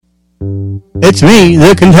It's me,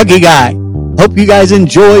 the Kentucky Guy. Hope you guys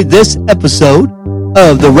enjoyed this episode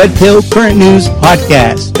of the Red Pill Current News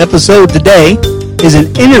Podcast. Episode today is an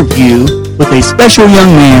interview with a special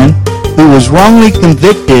young man who was wrongly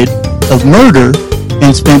convicted of murder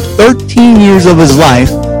and spent 13 years of his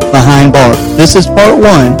life behind bars. This is part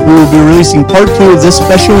one. We will be releasing part two of this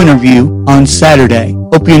special interview on Saturday.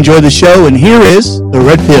 Hope you enjoy the show, and here is the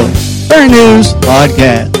Red Pill Current News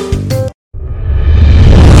Podcast.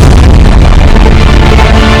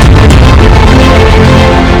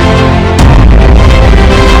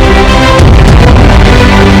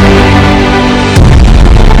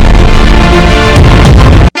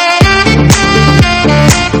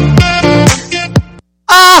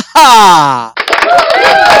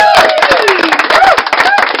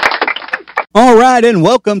 All right, and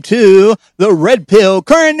welcome to the Red Pill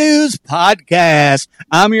Current News Podcast.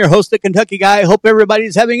 I'm your host, the Kentucky Guy. Hope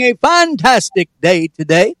everybody's having a fantastic day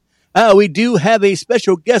today. We do have a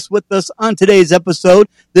special guest with us on today's episode.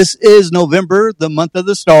 This is November, the month of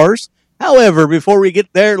the stars. However, before we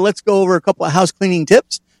get there, let's go over a couple of house cleaning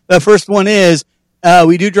tips. The first one is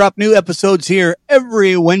we do drop new episodes here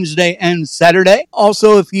every Wednesday and Saturday.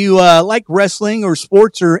 Also, if you like wrestling or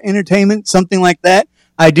sports or entertainment, something like that,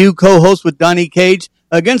 I do co-host with Donnie Cage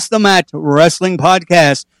Against the Mat Wrestling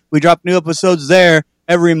Podcast. We drop new episodes there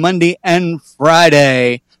every Monday and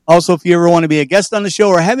Friday. Also, if you ever want to be a guest on the show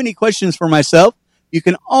or have any questions for myself, you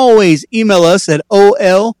can always email us at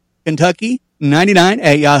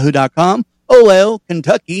olkentucky99@yahoo.com,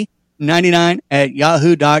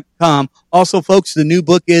 olkentucky99@yahoo.com. Also, folks, the new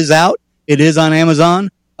book is out. It is on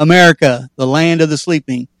Amazon. America, the Land of the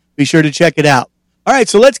Sleeping. Be sure to check it out. All right,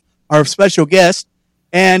 so let's our special guest.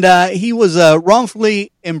 And he was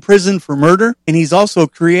wrongfully imprisoned for murder, and he's also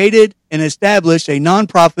created and established a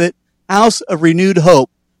nonprofit, House of Renewed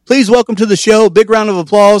Hope. Please welcome to the show, big round of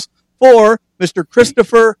applause for Mr.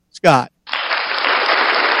 Christopher Scott.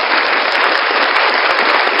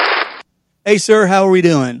 Hey, sir, how are we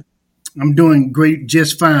doing? I'm doing great,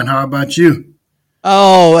 just fine. How about you?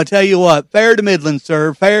 Oh, I tell you what, fair to Midland,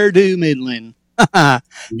 sir, fair to Midland. Gotcha.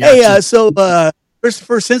 Hey,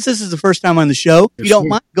 Christopher, since this is the first time on the show, if you don't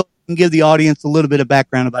mind, go and give the audience a little bit of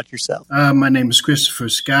background about yourself. My name is Christopher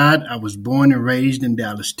Scott. I was born and raised in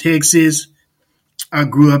Dallas, Texas. I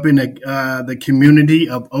grew up in the community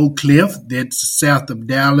of Oak Cliff, that's south of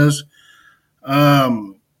Dallas.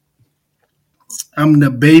 I'm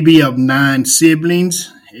the baby of 9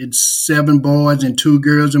 siblings. It's 7 boys and 2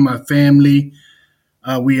 girls in my family.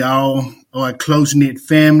 We all are a close-knit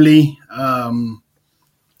family.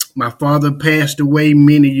 My father passed away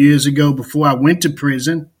many years ago before I went to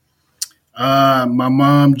prison. My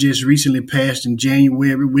mom just recently passed in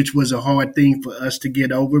January, which was a hard thing for us to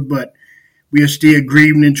get over, but we are still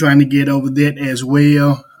grieving and trying to get over that as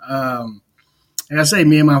well. Like I say,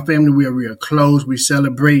 me and my family, we are real close. We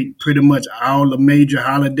celebrate pretty much all the major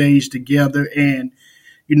holidays together, and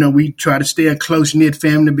we try to stay a close-knit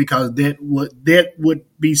family because that would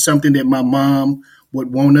be something that my mom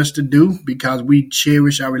would want us to do, because we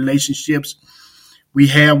cherish our relationships we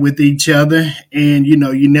have with each other. And, you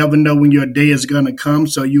never know when your day is going to come.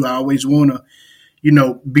 So you always want to,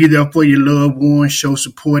 be there for your loved ones, show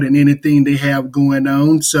support in anything they have going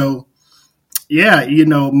on. So, yeah,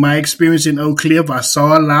 my experience in Oak Cliff, I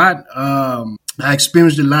saw a lot. I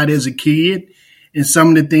experienced a lot as a kid. And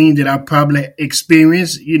some of the things that I probably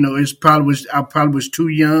experienced, I probably was too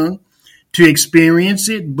young to experience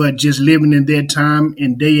it, but just living in that time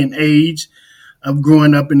and day and age of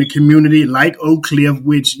growing up in a community like Oak Cliff,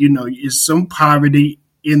 which, is some poverty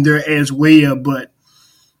in there as well. But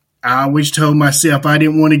I always told myself I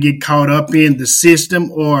didn't want to get caught up in the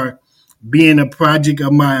system or being a project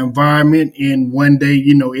of my environment. And one day,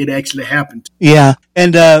 it actually happened. Yeah.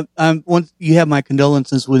 And once you have my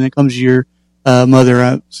condolences when it comes to your mother.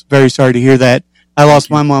 I'm very sorry to hear that. I lost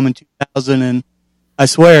my mom in 2000, and I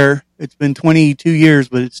swear it's been 22 years,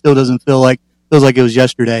 but it still doesn't feels like it was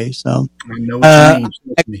yesterday. So, I know what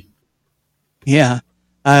you mean. Yeah,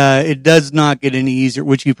 it does not get any easier,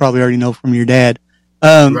 which you probably already know from your dad.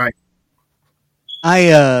 Right.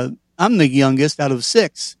 I'm the youngest out of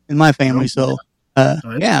 6 in my family, so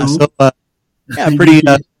yeah, cool. so pretty.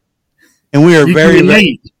 And we are very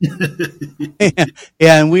late.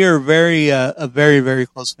 yeah, and we are a very, very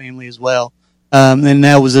close family as well. And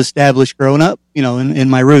that was established growing up, in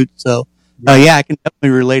my roots. So, yeah, I can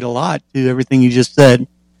definitely relate a lot to everything you just said.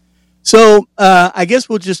 So, I guess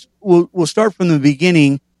we'll start from the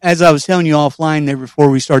beginning. As I was telling you offline there before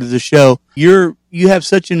we started the show, you have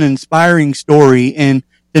such an inspiring story, and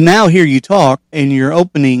to now hear you talk and your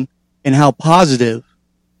opening and how positive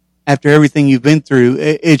after everything you've been through,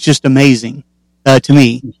 it's just amazing. to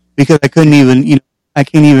me, because I couldn't even, I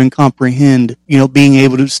can't even comprehend, being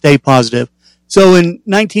able to stay positive. So in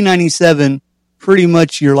 1997, pretty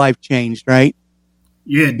much your life changed, right?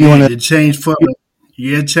 Yeah, it You want did. to, It changed for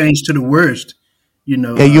yeah, it changed to the worst.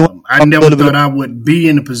 yeah, you want I to talk a never little bit. thought I would be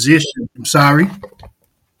in a position. I'm sorry.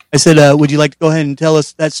 I said, would you like to go ahead and tell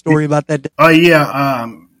us that story about that day? Oh yeah,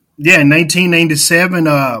 yeah. In 1997,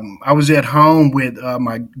 I was at home with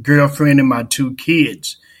my girlfriend and my two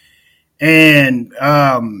kids, and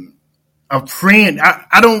a friend.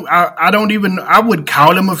 I don't even. I would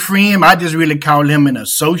call him a friend. I just really call him an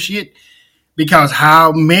associate because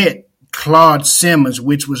how I met Claude Simmons,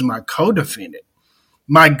 which was my co-defendant.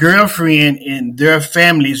 My girlfriend and their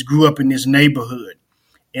families grew up in this neighborhood,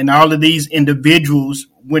 and all of these individuals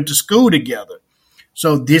went to school together.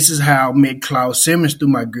 So this is how I met Claude Simmons through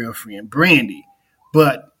my girlfriend Brandy.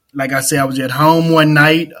 But like I said, I was at home one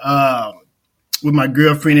night with my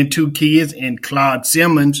girlfriend and two kids, and Claude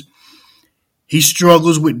Simmons, he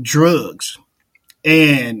struggles with drugs.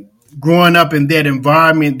 And growing up in that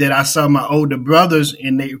environment that I saw my older brothers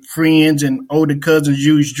and their friends and older cousins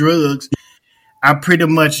use drugs, I pretty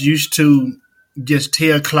much used to just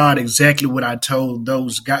tell Claude exactly what I told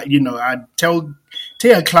those guys. I tell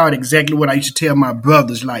Claude exactly what I used to tell my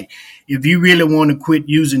brothers. Like, if you really want to quit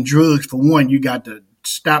using drugs, for one, you got to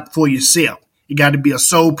stop for yourself. It got to be a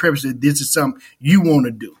sole purpose that this is something you want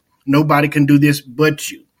to do. Nobody can do this but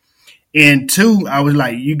you. And two, I was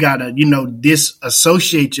like, you got to,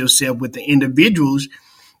 disassociate yourself with the individuals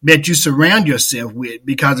that you surround yourself with,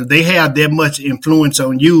 because if they have that much influence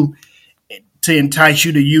on you to entice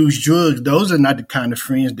you to use drugs, those are not the kind of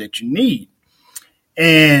friends that you need.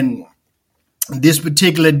 And this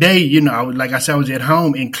particular day, I was, like I said, I was at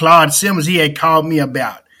home, and Claude Simmons, he had called me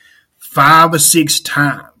about 5 or 6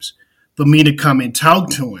 times for me to come and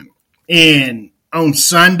talk to him. And on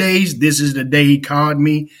Sundays, this is the day he called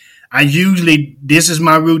me. This is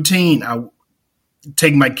my routine. I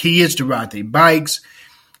take my kids to ride their bikes.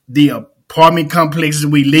 The apartment complexes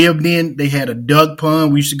we lived in, they had a duck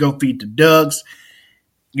pond. We used to go feed the ducks.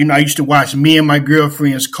 I used to watch me and my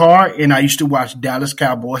girlfriend's car, and I used to watch Dallas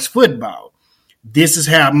Cowboys football. This is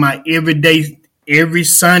how my every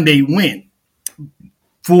Sunday went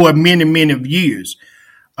for many, many years.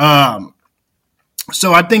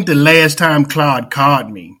 So I think the last time Claude called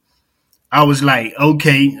me, I was like,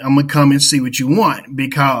 okay, I'm going to come and see what you want,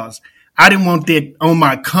 because I didn't want that on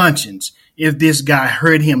my conscience if this guy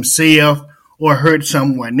hurt himself or hurt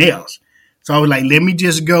someone else. So I was like, let me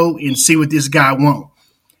just go and see what this guy wants.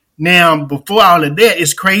 Now, before all of that,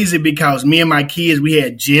 it's crazy because me and my kids, we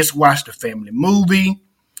had just watched a family movie.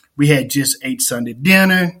 We had just ate Sunday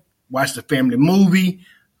dinner, watched a family movie.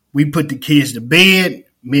 We put the kids to bed.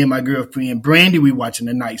 Me and my girlfriend, Brandy, we watching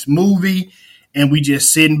a nice movie. And we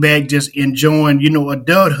just sitting back, just enjoying,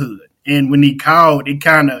 adulthood. And when he called, it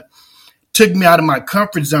kind of took me out of my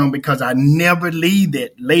comfort zone because I never leave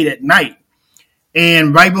that late at night.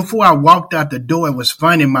 And right before I walked out the door, it was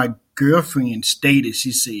funny. My girlfriend stated,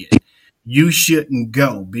 she said, you shouldn't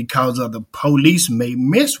go because of the police may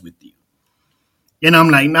mess with you. And I'm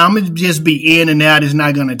like, no, I'm going to just be in and out. It's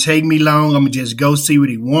not going to take me long. I'm going to just go see what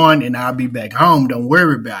he wants, and I'll be back home. Don't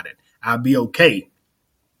worry about it. I'll be okay.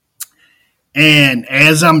 And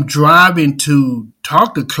as I'm driving to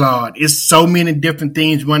talk to Claude, it's so many different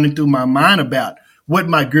things running through my mind about what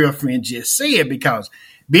my girlfriend just said, because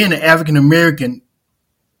being an African American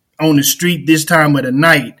on the street this time of the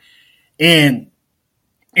night, and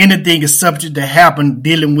anything is subject to happen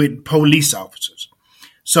dealing with police officers.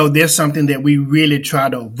 So there's something that we really try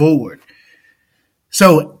to avoid.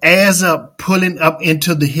 So as I'm pulling up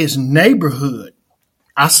into his neighborhood,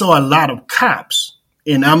 I saw a lot of cops.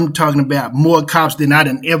 And I'm talking about more cops than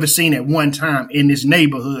I'd ever seen at one time in this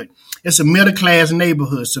neighborhood. It's a middle-class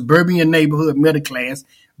neighborhood, suburban neighborhood, middle class,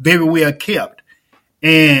 very well kept.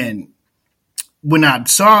 And when I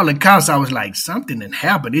saw the cops, I was like, something had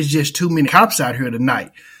happened. It's just too many cops out here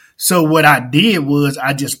tonight. So what I did was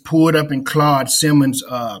I just pulled up in Claude's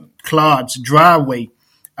driveway.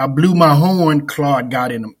 I blew my horn. Claude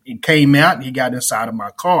got in. He came out. He got inside of my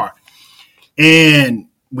car. And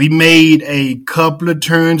we made a couple of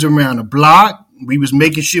turns around the block. We was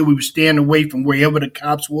making sure we were staying away from wherever the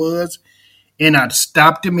cops was. And I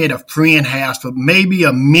stopped him at a friend's house for maybe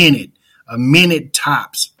a minute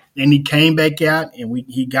tops. Then he came back out, and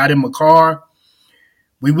he got him a car.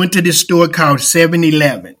 We went to this store called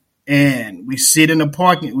 7-Eleven, and we sit in the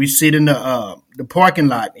parking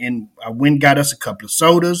lot, and I went and got us a couple of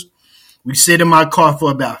sodas. We sit in my car for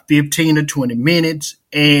about 15 or 20 minutes,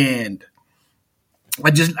 and I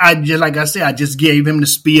just like I said, I just gave him the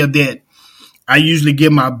spiel that I usually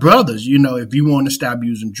give my brothers, if you want to stop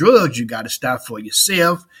using drugs, you got to stop for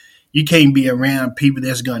yourself. You can't be around people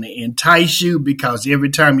that's going to entice you, because every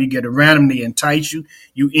time you get around them, they entice you.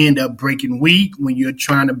 You end up breaking weak when you're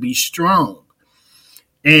trying to be strong.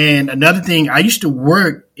 And another thing, I used to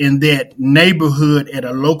work in that neighborhood at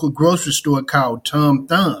a local grocery store called Tom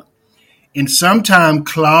Thumb. And sometime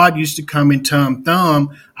Claude used to come in Tom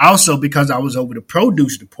Thumb also because I was over the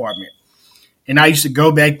produce department. And I used to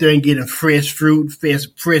go back there and get him fresh fruit,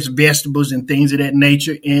 fresh vegetables and things of that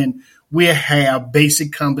nature. And we'll have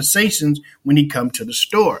basic conversations when he come to the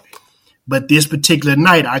store. But this particular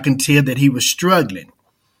night, I can tell that he was struggling.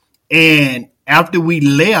 And after we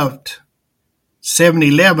left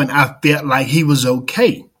 7-Eleven, I felt like he was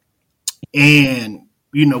okay. And,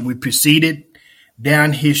 we proceeded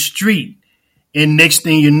down his street. And next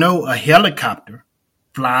thing you know, a helicopter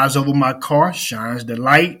flies over my car, shines the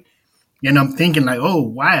light. And I'm thinking like, oh,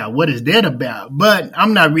 wow, what is that about? But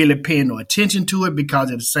I'm not really paying no attention to it,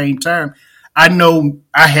 because at the same time, I know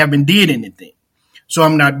I haven't did anything. So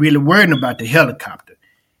I'm not really worrying about the helicopter.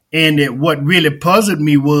 And what really puzzled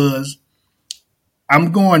me was,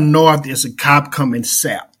 I'm going north, there's a cop coming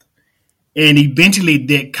south. And eventually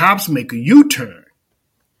that cops make a U-turn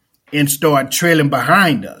and start trailing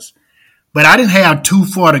behind us. But I didn't have too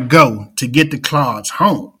far to go to get to Claude's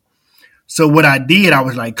home. So what I did, I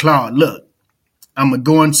was like, Claude, look, I'm going to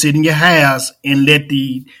go and sit in your house and let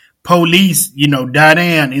the police, die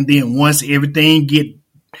down. And then once everything get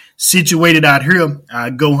situated out here,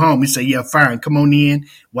 I go home. He said, yeah, fine. Come on in,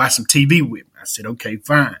 watch some TV with me. I said, okay,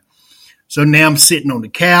 fine. So now I'm sitting on the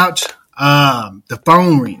couch. The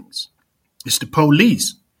phone rings. It's the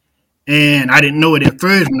police. And I didn't know it at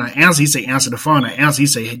first. When I answered, he said, answer the phone. I answered, he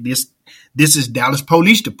said, hey, this is Dallas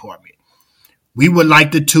Police Department. We would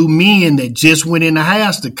like the two men that just went in the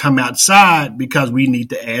house to come outside because we need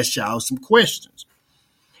to ask y'all some questions.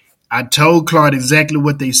 I told Claude exactly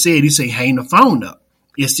what they said. He said, hang the phone up.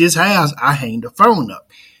 It's his house. I hang the phone up.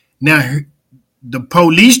 Now, the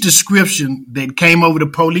police description that came over the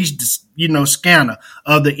police, scanner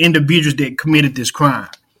of the individuals that committed this crime.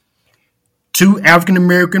 2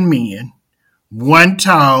 African-American men, 1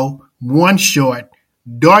 tall, 1 short,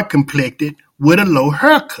 dark complected with a low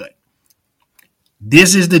haircut.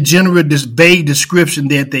 This is the general vague description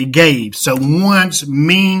that they gave. So once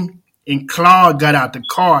me and Claude got out the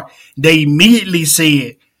car, they immediately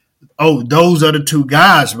said, oh, those are the 2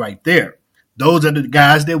 guys right there. Those are the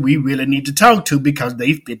guys that we really need to talk to because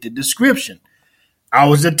they fit the description. I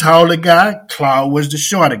was the taller guy. Claude was the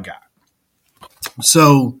shorter guy.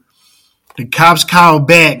 So the cops called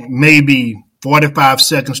back maybe 45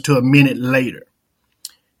 seconds to a minute later.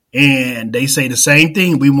 And they say the same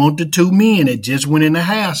thing. We want the 2 men that just went in the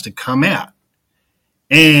house to come out.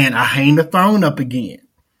 And I hang the phone up again.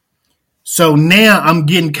 So now I'm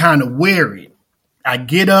getting kind of worried. I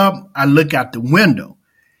get up. I look out the window.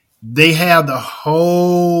 They have the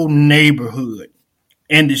whole neighborhood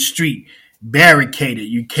and the street barricaded.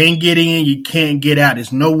 You can't get in. You can't get out.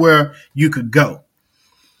 There's nowhere you could go.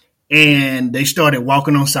 And they started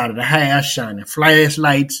walking on the side of the house, shining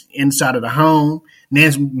flashlights inside of the home. And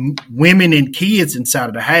there's women and kids inside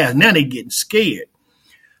of the house. Now they're getting scared.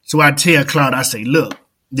 So I tell Claude, I say, look,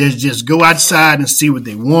 let's just go outside and see what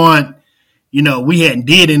they want. We hadn't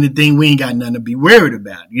did anything. We ain't got nothing to be worried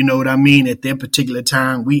about. You know what I mean? At that particular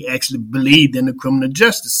time, we actually believed in the criminal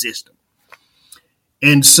justice system.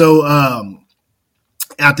 And so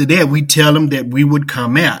after that, we tell them that we would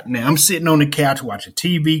come out. Now, I'm sitting on the couch watching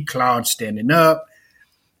TV, Claude standing up.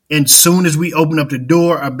 And soon as we open up the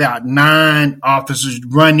door, about 9 officers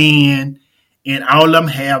run in, and all of them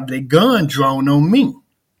have their gun drawn on me.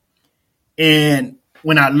 And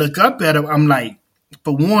when I look up at them, I'm like,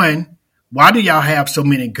 for one, why do y'all have so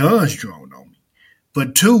many guns drawn on me? For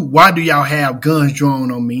 2, why do y'all have guns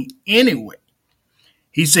drawn on me anyway?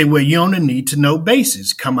 He said, well, you're on a need-to-know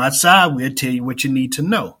basis. Come outside. We'll tell you what you need to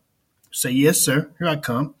know. I say, yes, sir. Here I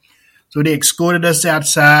come. So they escorted us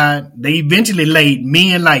outside. They eventually laid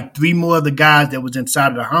me and like 3 more of the guys that was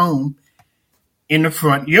inside of the home in the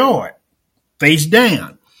front yard, face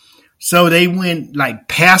down. So they went like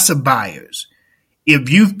pacifiers. If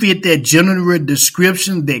you fit that general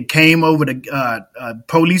description that came over the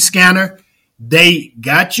police scanner, they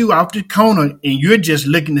got you off the corner and you're just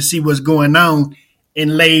looking to see what's going on,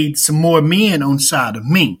 and laid some more men on side of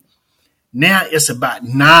me. Now it's about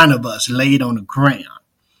 9 of us laid on the ground.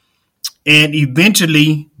 And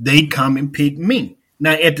eventually they come and pick me.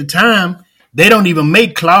 Now at the time, they don't even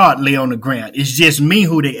make Claude lay on the ground. It's just me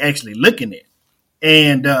who they actually looking at.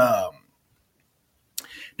 And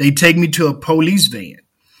they take me to a police van.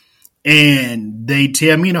 And they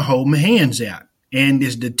tell me to hold my hands out. And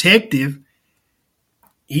this detective,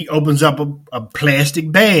 he opens up a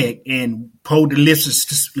plastic bag and poured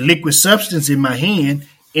the liquid substance in my hand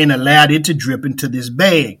and allowed it to drip into this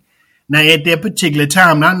bag. Now, at that particular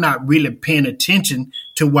time, I'm not really paying attention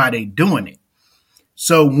to why they're doing it.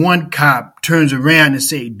 So one cop turns around and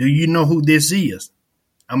say, "Do you know who this is?"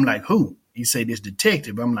 I'm like, "Who?" He said, "This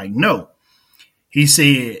detective." I'm like, "No." He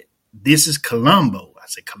said, "This is Columbo." I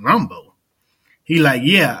said, "Columbo?" He like,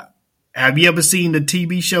 "Yeah. Have you ever seen the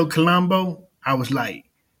TV show Columbo?" I was like,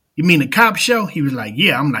 "You mean the cop show?" He was like,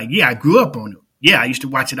 "Yeah." I'm like, "Yeah, I grew up on it. Yeah, I used to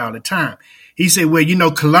watch it all the time." He said, "Well, you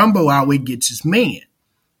know, Columbo always gets his man,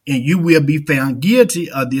 and you will be found guilty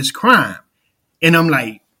of this crime." And I'm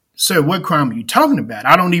like, "Sir, what crime are you talking about?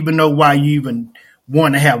 I don't even know why you even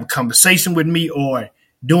want to have a conversation with me or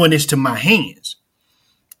doing this to my hands."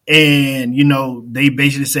 And, you know, they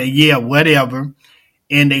basically say, "Yeah, whatever."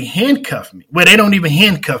 And they handcuff me. Well, they don't even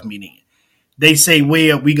handcuff me then. They say,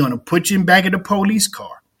 "Well, we're going to put you in back of the police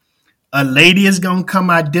car. A lady is going to come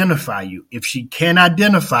identify you. If she can't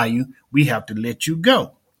identify you, we have to let you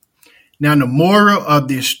go." Now, the moral of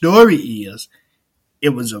this story is it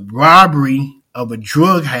was a robbery of a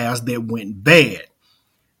drug house that went bad.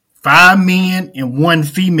 5 men and 1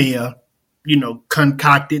 female,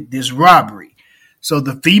 concocted this robbery. So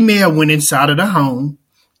the female went inside of the home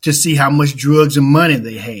to see how much drugs and money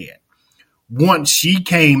they had. Once she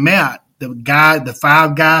came out, the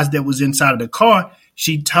 5 guys that was inside of the car,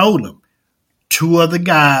 she told them. 2 of the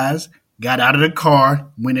guys got out of the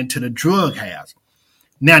car, went into the drug house.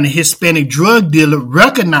 Now, the Hispanic drug dealer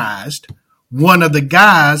recognized one of the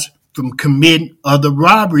guys from committing other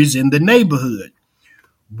robberies in the neighborhood.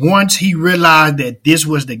 Once he realized that this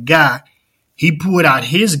was the guy, he pulled out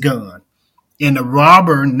his gun. And the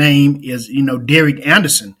robber name is, Derek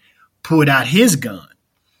Anderson, pulled out his gun.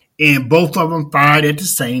 And both of them fired at the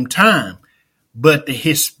same time. But the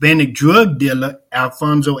Hispanic drug dealer,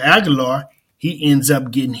 Alfonso Aguilar, he ends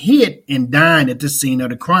up getting hit and dying at the scene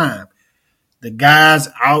of the crime. The guys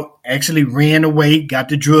out actually ran away, got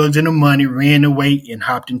the drugs and the money, ran away, and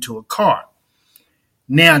hopped into a car.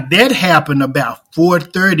 Now, that happened about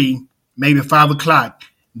 4:30, maybe 5 o'clock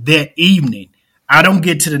that evening. I don't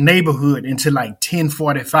get to the neighborhood until like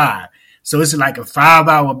 10:45. So it's like a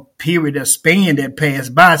 5-hour period of span that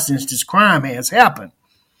passed by since this crime has happened.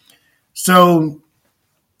 So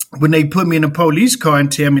when they put me in a police car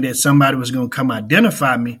and tell me that somebody was going to come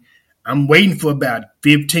identify me, I'm waiting for about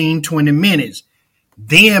 15, 20 minutes.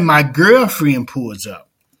 Then my girlfriend pulls up.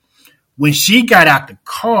 When she got out the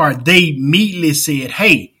car, they immediately said,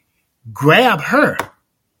 "Hey, grab her.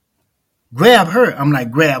 Grab her." I'm like,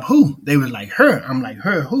 "Grab who?" They was like, "Her." I'm like,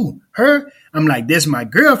 "Her who? Her?" I'm like, "That's my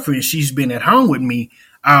girlfriend. She's been at home with me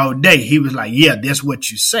all day." He was like, "Yeah, that's what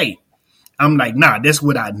you say." I'm like, "Nah, that's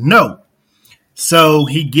what I know." So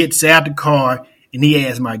he gets out the car and he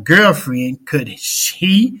asked my girlfriend, could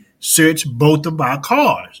she search both of our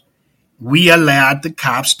cars? We allowed the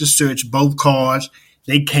cops to search both cars.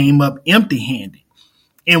 They came up empty-handed.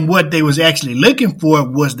 And what they was actually looking for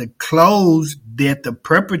was the clothes that the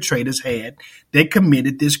perpetrators had that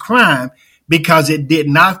committed this crime, because it did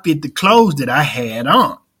not fit the clothes that I had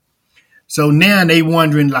on. So now they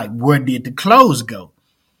wondering, like, where did the clothes go?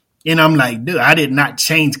 And I'm like, dude, I did not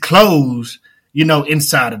change clothes,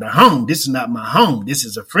 inside of the home. This is not my home. This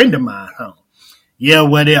is a friend of mine's home. Yeah,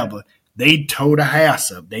 whatever. They tore the house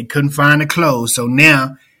up. They couldn't find the clothes. So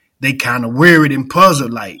now they kind of worried and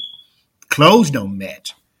puzzled, like, clothes don't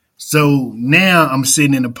match. So now I'm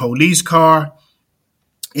sitting in a police car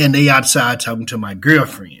and they outside talking to my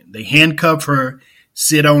girlfriend. They handcuff her,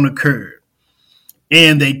 sit on the curb.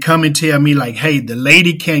 And they come and tell me, like, "Hey, the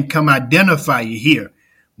lady can't come identify you here.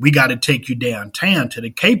 We got to take you downtown to the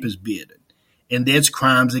Capers building. And that's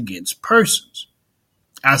crimes against persons."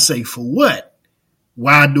 I say, "For what?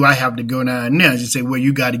 Why do I have to go down there?" She say, "Well,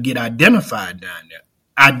 you got to get identified down there."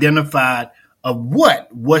 Identified of what?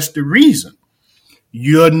 What's the reason?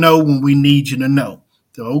 You'll know when we need you to know.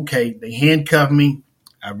 So, okay, they handcuff me.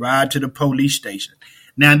 I ride to the police station.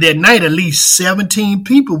 Now, that night, at least 17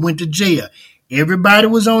 people went to jail. Everybody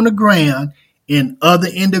was on the ground, and other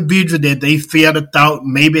individuals that they felt or thought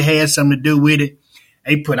maybe had something to do with it,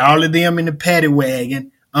 they put all of them in the paddy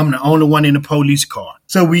wagon. I'm the only one in the police car.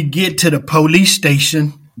 So we get to the police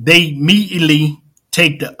station. They immediately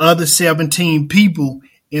take the other 17 people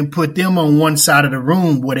and put them on one side of the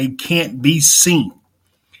room where they can't be seen.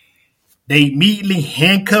 They immediately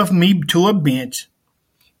handcuffed me to a bench,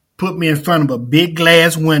 put me in front of a big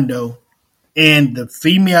glass window, and the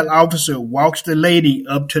female officer walks the lady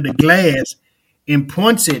up to the glass and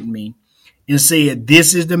points at me and said,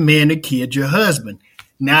 "This is the man that killed your husband."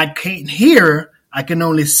 Now I can't hear her. I can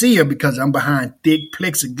only see her because I'm behind thick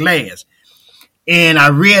plexiglass. And I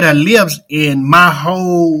read her lips, and my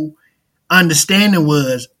whole understanding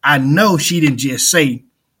was, I know she didn't just say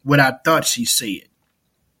what I thought she said.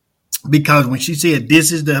 Because when she said,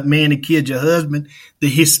 "This is the man that killed your husband," the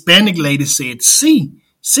Hispanic lady said, see,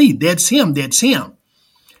 that's him, that's him.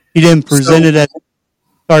 She didn't present it as,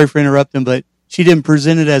 sorry for interrupting, but she didn't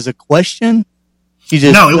present it as a question. She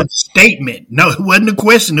just, no, it was a statement. No, it wasn't a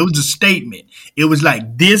question. It was a statement. It was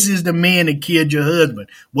like, "This is the man that killed your husband."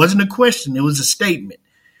 Wasn't a question. It was a statement.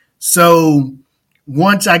 So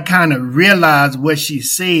once I kind of realized what she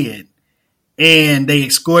said, and they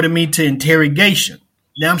escorted me to interrogation.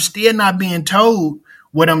 Now I'm still not being told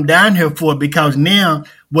what I'm down here for, because now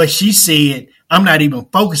what she said, I'm not even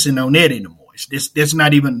focusing on that anymore. That's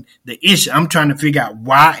not even the issue. I'm trying to figure out,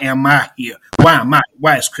 why am I here?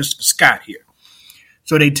 Why is Christopher Scott here?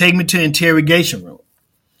 So they take me to the interrogation room.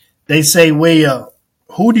 They say, "Well,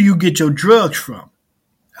 who do you get your drugs from?"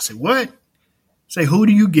 I say, "What?" Say, "Who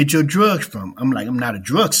do you get your drugs from?" I'm like, "I'm not a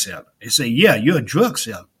drug seller." They say, "Yeah, you're a drug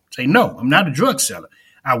seller." I say, "No, I'm not a drug seller.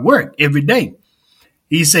 I work every day."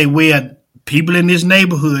 He say, "Well, people in this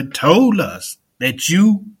neighborhood told us that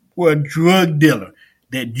you were a drug dealer,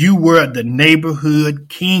 that you were the neighborhood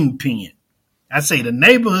kingpin." I say, "The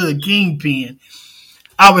neighborhood kingpin?"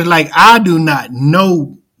 I was like, I do not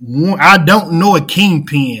know. I don't know a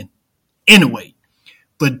kingpin anyway.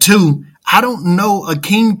 But two, I don't know a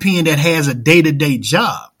kingpin that has a day-to-day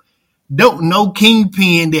job. Don't know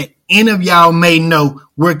kingpin that any of y'all may know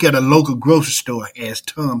work at a local grocery store as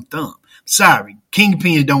Tom Thumb. Sorry,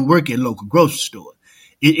 kingpins don't work at local grocery store.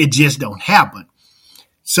 It just don't happen.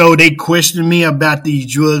 So they questioned me about these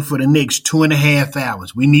drugs for the next 2.5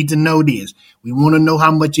 hours. We need to know this. We want to know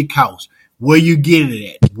how much it costs, where you get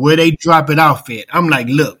it at, where they drop it off at. I'm like,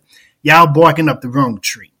 "Look, y'all barking up the wrong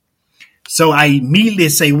tree." So I immediately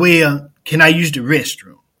say, "Well, can I use the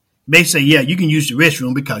restroom?" They say, "Yeah, you can use the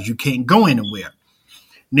restroom because you can't go anywhere."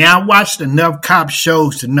 Now I watched enough cop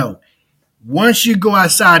shows to know, once you go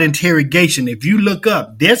outside interrogation, if you look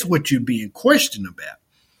up, that's what you're being questioned about.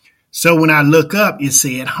 So when I look up, it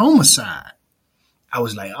said homicide. I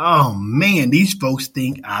was like, oh man, these folks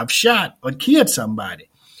think I've shot or killed somebody.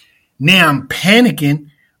 Now I'm panicking,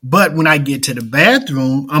 but when I get to the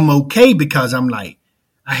bathroom, I'm okay, because I'm like,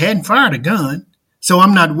 I hadn't fired a gun, so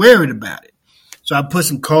I'm not worried about it. So I put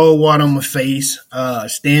some cold water on my face,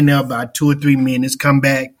 stand there about 2 or 3 minutes, come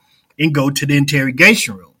back and go to the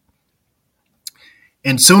interrogation room.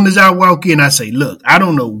 And soon as I walk in, I say, "Look, I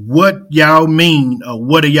don't know what y'all mean or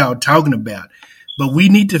what are y'all talking about, but we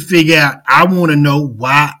need to figure out, I want to know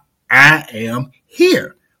why I am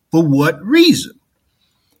here. For what reason?"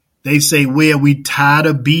 They say, "Well, we tired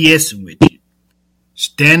of BSing with you.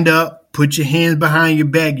 Stand up, put your hands behind your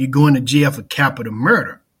back. You're going to jail for capital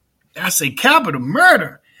murder." I say, "Capital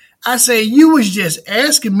murder?" I say, "You was just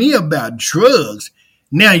asking me about drugs.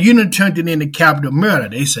 Now you done turned it into capital murder."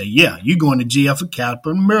 They say, "Yeah, you're going to jail for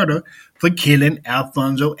capital murder for killing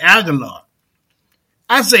Alfonso Aguilar."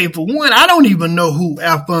 I say, for one, I don't even know who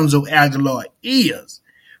Alfonso Aguilar is.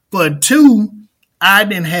 For two, I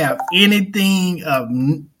didn't have anything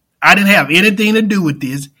to do with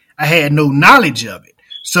this. I had no knowledge of it.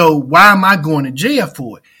 So why am I going to jail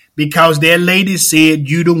for it? Because that lady said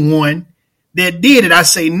you the one that did it. I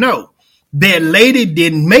say, no. That lady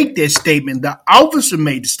didn't make that statement. The officer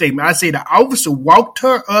made the statement. I say the officer walked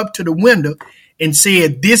her up to the window and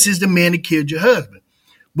said, "This is the man that killed your husband."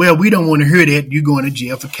 "Well, we don't want to hear that. You're going to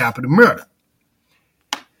jail for capital murder."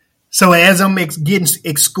 So as I'm getting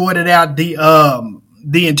escorted out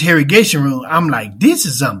the interrogation room, I'm like, this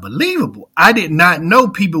is unbelievable. I did not know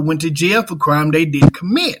people went to jail for crime they didn't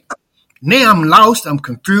commit. Now I'm lost. I'm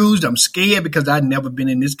confused. I'm scared because I've never been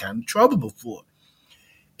in this kind of trouble before.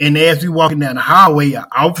 And as we're walking down the highway, an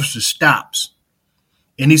officer stops.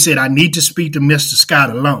 And he said, "I need to speak to Mr. Scott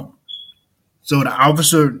alone." So the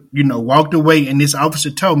officer, walked away. And this officer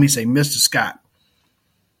told me, say, "Mr. Scott,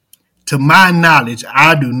 to my knowledge,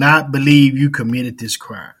 I do not believe you committed this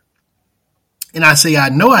crime." And I say, "I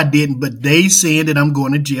know I didn't, but they said that I'm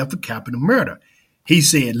going to jail for capital murder." He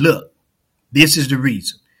said, "Look, this is the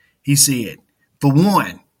reason." He said, "For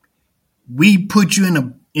one, we put you in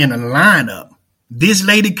a lineup. This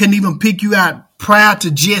lady couldn't even pick you out prior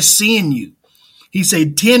to just seeing you." He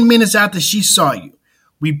said, 10 minutes after she saw you,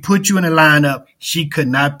 we put you in a lineup. She could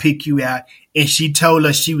not pick you out. And she told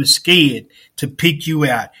us she was scared to pick you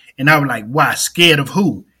out. And I was like, "Why? Scared of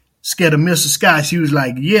who?" "Scared of Mr. Scott." She was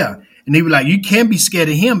like, "Yeah." And he was like, "You can't be scared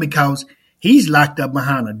of him because He's locked up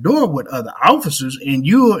behind a door with other officers, and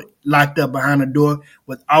you're locked up behind a door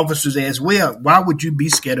with officers as well. Why would you be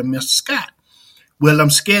scared of Mr. Scott? Well, I'm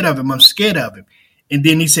scared of him. I'm scared of him. And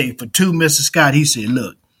then he said, for two, Mr. Scott, he said,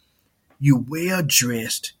 look, you well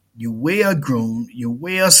dressed, you well groomed, you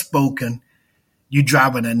well spoken, you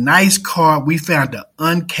driving a nice car. We found an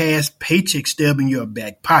uncashed paycheck stub in your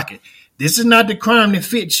back pocket. This is not the crime that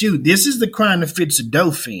fits you. This is the crime that fits a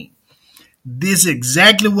dope fiend. This is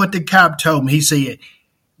exactly what the cop told me. He said,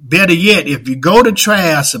 better yet, if you go to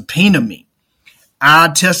trial, subpoena me.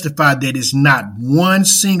 I'll testify that it's not one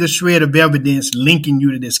single shred of evidence linking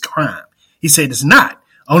you to this crime. He said it's not.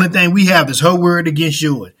 Only thing we have is her word against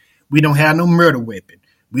yours. We don't have no murder weapon.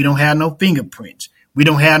 We don't have no fingerprints. We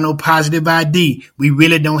don't have no positive ID. We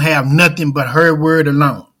really don't have nothing but her word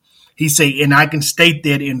alone. He said, and I can state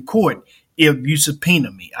that in court if you subpoena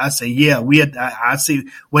me. I say, yeah, I say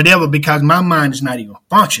whatever, because my mind is not even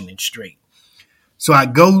functioning straight. So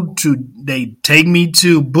they take me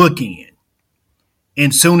to bookend.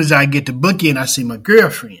 And soon as I get to bookend, I see my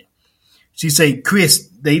girlfriend. She said, Chris,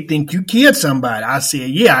 they think you killed somebody. I said,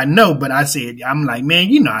 yeah, I know. But I'm like,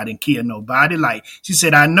 man, I didn't kill nobody. Like, she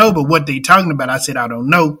said, I know, but what they talking about? I said, I don't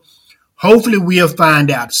know. Hopefully we'll find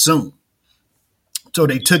out soon. So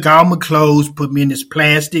they took all my clothes, put me in this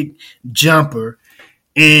plastic jumper,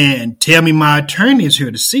 and tell me my attorney is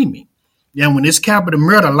here to see me. Now, when it's capital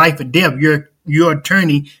murder, life or death, your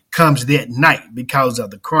attorney comes that night because of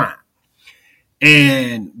the crime.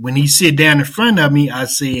 And when he sit down in front of me, I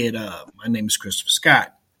said, my name is Christopher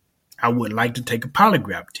Scott. I would like to take a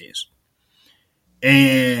polygraph test.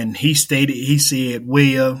 And he said,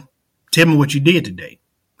 well, tell me what you did today.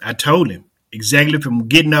 I told him exactly, from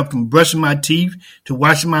getting up, from brushing my teeth to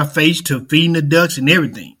washing my face to feeding the ducks and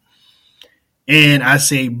everything. And I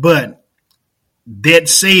said, but that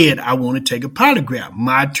said, I want to take a polygraph.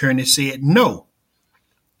 My attorney said no.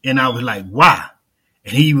 And I was like, why?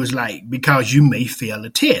 And he was like, because you may fail a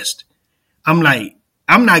test. I'm like,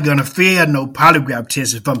 I'm not going to fail no polygraph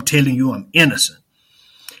test if I'm telling you I'm innocent.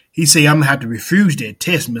 He said, I'm going to have to refuse that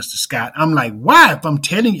test, Mr. Scott. I'm like, why? If I'm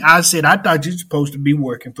telling you, I said, I thought you were supposed to be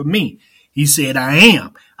working for me. He said, I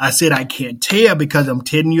am. I said, I can't tell because I'm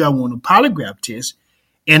telling you I want a polygraph test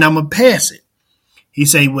and I'm going to pass it. He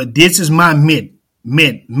said, well, this is my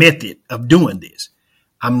method of doing this.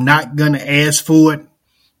 I'm not going to ask for it.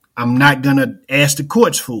 I'm not going to ask the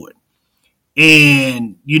courts for it.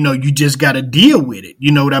 And, you just got to deal with it.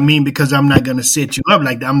 You know what I mean? Because I'm not going to set you up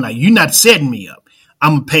like that. I'm like, you're not setting me up.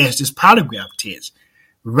 I'm going to pass this polygraph test.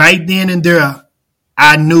 Right then and there,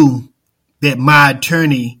 I knew that my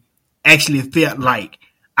attorney actually felt like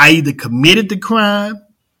I either committed the crime,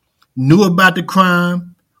 knew about the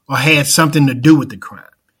crime, or had something to do with the crime.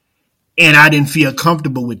 And I didn't feel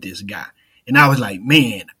comfortable with this guy. And I was like,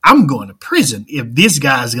 man, I'm going to prison if this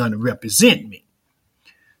guy is going to represent me.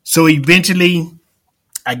 So eventually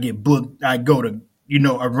I get booked. I go to,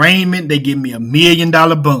 arraignment. They give me $1 million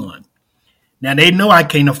bond. Now they know I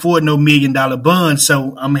can't afford no $1 million bond.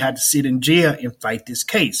 So I'm going to have to sit in jail and fight this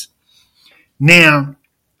case. Now,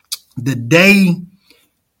 the day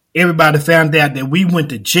everybody found out that we went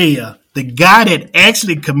to jail, the guy that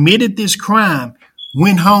actually committed this crime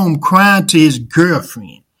went home crying to his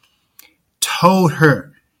girlfriend. Told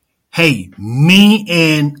her, hey, me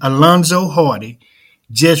and Alonzo Hardy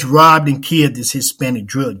just robbed and killed this Hispanic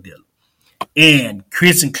drug dealer. And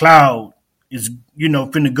Chris and Cloud is,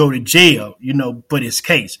 finna go to jail, for this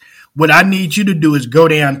case. What I need you to do is go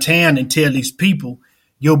downtown and tell these people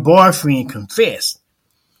your boyfriend confessed.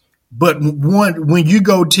 But when you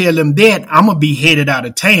go tell them that, I'm going to be headed out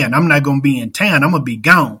of town. I'm not going to be in town. I'm going to be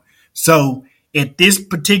gone. So at this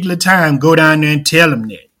particular time, go down there and tell them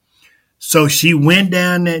that. So she went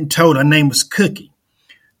down there and told, her name was Cookie.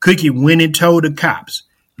 Cookie went and told the cops,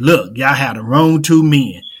 look, y'all had the wrong two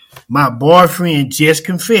men. My boyfriend just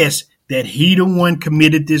confessed that he the one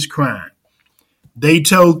committed this crime. They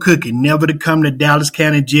told Cookie never to come to Dallas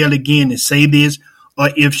County Jail again and say this, or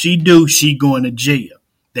if she do, she going to jail.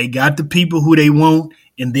 They got the people who they want,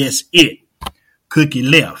 and that's it. Cookie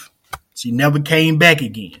left. She never came back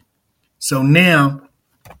again. So now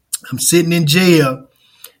I'm sitting in jail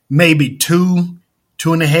maybe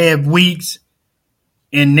 2.5 weeks.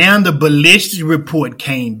 And now the ballistic report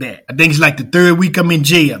came back. I think it's like the third week I'm in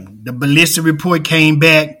jail. The ballistic report came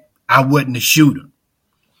back. I wasn't the shooter.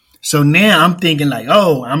 So now I'm thinking like,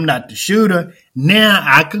 oh, I'm not the shooter. Now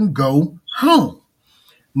I can go home.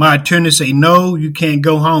 My attorney say, no, you can't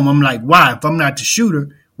go home. I'm like, why? If I'm not the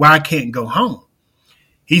shooter, why I can't go home?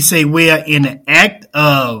 He say, well, in the act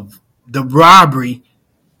of the robbery,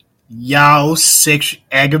 y'all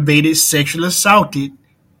aggravated sexual assaulted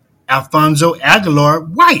Alfonso Aguilar's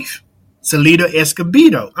wife, Salida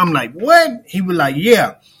Escobedo. I'm like, what? He was like,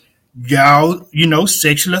 yeah, y'all,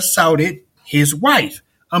 sexually assaulted his wife.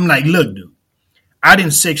 I'm like, look, dude, I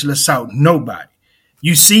didn't sexually assault nobody.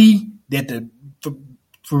 You see that the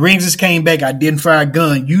forensics came back, identified a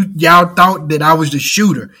gun. Y'all thought that I was the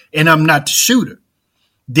shooter, and I'm not the shooter.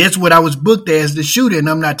 That's what I was booked as, the shooter, and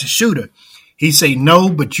I'm not the shooter. He say, no,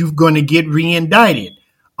 but you're going to get re-indicted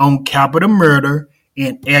on capital murder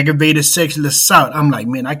and aggravated sexual assault. I'm like,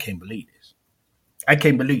 man, I can't believe this. I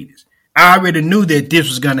can't believe this. I already knew that this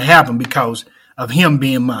was going to happen because of him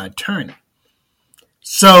being my attorney.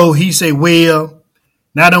 So he said, well,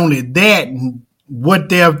 not only that, what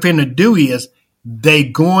they're finna do is they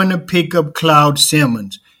going to pick up Claude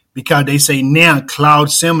Simmons, because they say now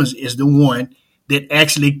Claude Simmons is the one that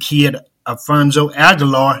actually killed Alfonso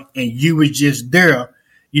Aguilar, and you was just there,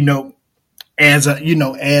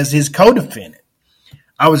 as his co-defendant.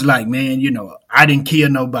 I was like, man, I didn't kill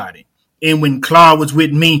nobody. And when Claude was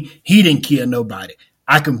with me, he didn't kill nobody.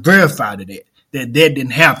 I can verify that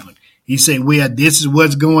didn't happen. He said, well, this is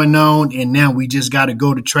what's going on, and now we just got to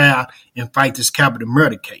go to trial and fight this capital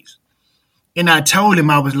murder case. And I told him,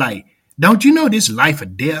 I was like, don't you know this life or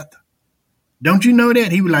death? Don't you know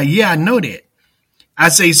that? He was like, yeah, I know that. I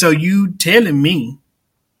say, so you telling me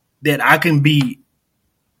that I can be,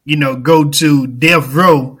 go to death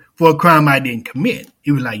row for a crime I didn't commit?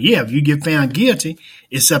 He was like, yeah, if you get found guilty,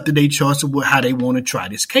 it's up to their choice of how they want to try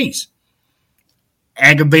this case.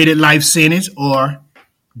 Aggravated life sentence or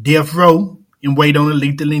death row and wait on a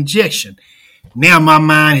lethal injection. Now my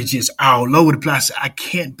mind is just all over the place. I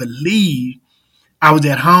can't believe I was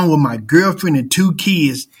at home with my girlfriend and 2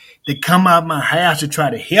 kids that come out of my house to try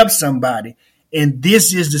to help somebody, and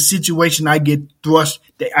this is the situation I get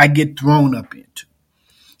thrown up into.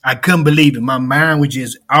 I couldn't believe it. My mind was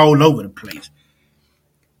just all over the place.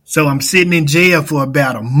 So I'm sitting in jail for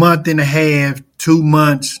about a month and a half, 2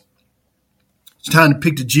 months. It's time to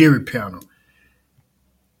pick the jury panel.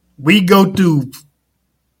 We go through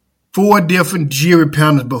 4 different jury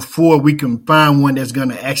panels before we can find one that's going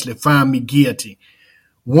to actually find me guilty.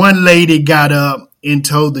 One lady got up and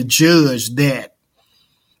told the judge that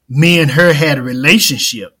me and her had a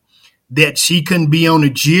relationship, that she couldn't be on the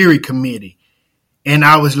jury committee. And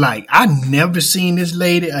I was like, I never seen this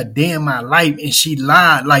lady a day in my life, and she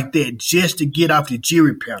lied like that just to get off the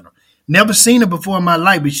jury panel. Never seen her before in my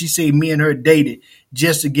life, but she said me and her dated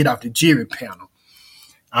just to get off the jury panel.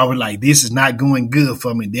 I was like, this is not going good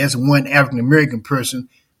for me. There's one African-American person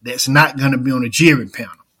that's not going to be on the jury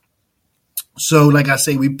panel. So, like I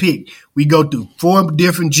say, we go through 4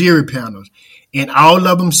 different jury panels, and all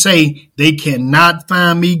of them say they cannot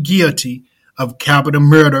find me guilty of capital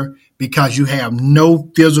murder because you have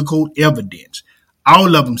no physical evidence.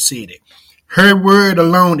 All of them said it. Her word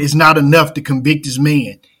alone is not enough to convict this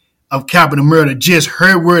man of capital murder. Just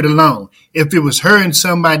her word alone. If it was her and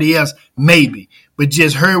somebody else, maybe. But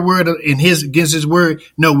just her word and against his word,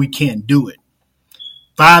 no, we can't do it.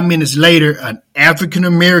 5 minutes later, an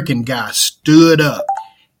African-American guy stood up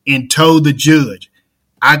and told the judge,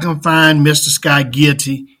 I can find Mr. Scott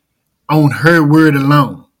guilty on her word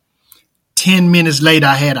alone. 10 minutes later,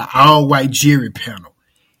 I had an all-white jury panel.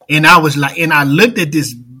 And I was like, and I looked at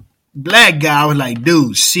this black guy, I was like,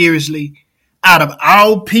 dude, seriously? Out of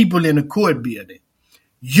all people in the court building,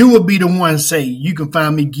 you would be the one say you can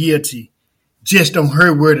find me guilty just on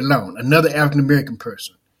her word alone, another African-American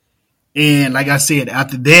person. And like I said,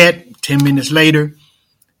 after that, 10 minutes later,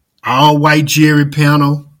 all white jury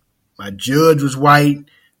panel. My judge was white.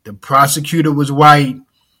 The prosecutor was white.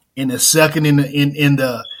 And the second in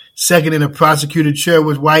the prosecutor chair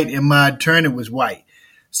was white, and my attorney was white.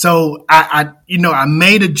 So I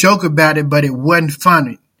made a joke about it, but it wasn't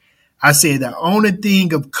funny. I said the only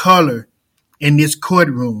thing of color in this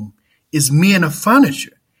courtroom is me and the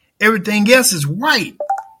furniture. Everything else is white.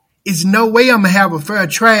 It's no way I'm going to have a fair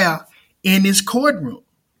trial in this courtroom.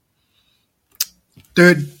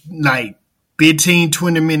 15,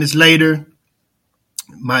 20 minutes later,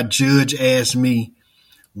 my judge asked me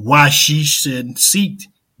why she should seek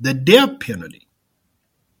the death penalty.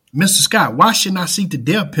 Mr. Scott, why shouldn't I seek the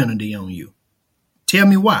death penalty on you? Tell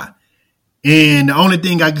me why. And the only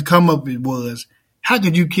thing I could come up with was, how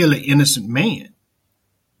could you kill an innocent man?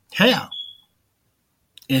 How?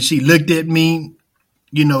 And she looked at me,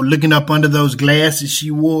 looking up under those glasses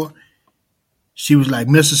she wore. She was like,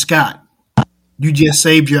 Mr. Scott, you just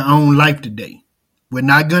saved your own life today. We're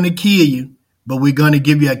not going to kill you, but we're going to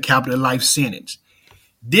give you a capital life sentence.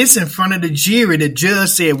 This in front of the jury, the judge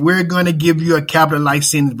said, we're going to give you a capital life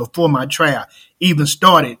sentence before my trial even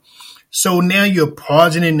started. So now you're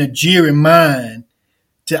pausing in the jury mind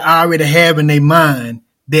to already have in their mind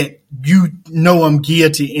that you know I'm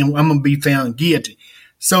guilty and I'm going to be found guilty.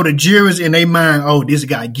 So the jurors in their mind, oh, this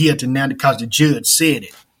guy guilty now because the judge said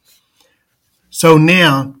it. So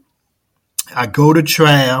now I go to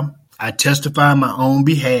trial. I testify on my own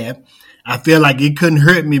behalf. I feel like it couldn't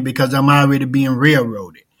hurt me because I'm already being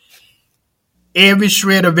railroaded. Every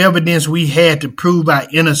shred of evidence we had to prove our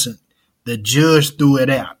innocence, the judge threw it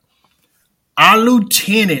out. Our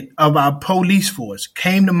lieutenant of our police force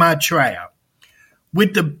came to my trial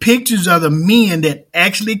with the pictures of the men that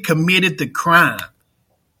actually committed the crime.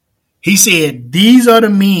 He said, these are the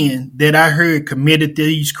men that I heard committed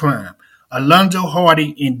these crimes. Alonzo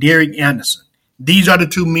Hardy and Derek Anderson. These are the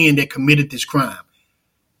two men that committed this crime.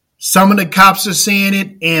 Some of the cops are saying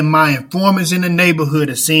it, and my informants in the neighborhood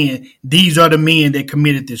are saying these are the men that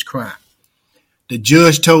committed this crime. The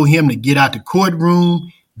judge told him to get out the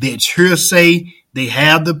courtroom. That's hearsay. They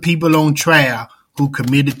have the people on trial who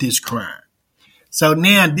committed this crime. So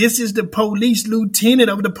now this is the police lieutenant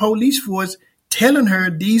of the police force telling her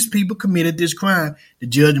these people committed this crime. The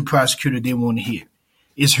judge and prosecutor didn't want to hear.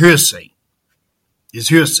 It's hearsay. It's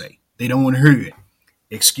hearsay. They don't want to hear it.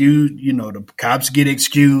 Excused, the cops get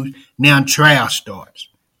excused. Now trial starts.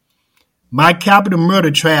 My capital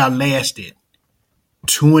murder trial lasted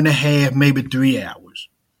 2.5, maybe 3 hours.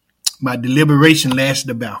 My deliberation lasted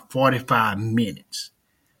about 45 minutes.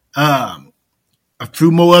 A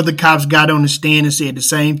few more other cops got on the stand and said the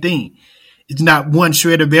same thing. It's not one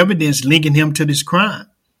shred of evidence linking him to this crime.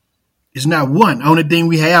 It's not one. Only thing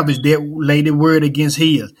we have is that lady word against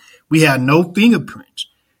his. We have no fingerprints.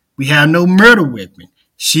 We have no murder weapon.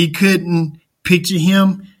 She couldn't picture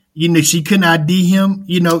him. She couldn't ID him,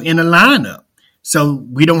 in a lineup. So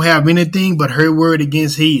we don't have anything but her word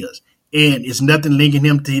against his. And it's nothing linking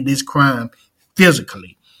him to this crime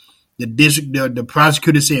physically. The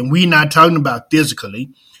prosecutor said, we're not talking about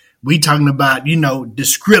physically. We talking about,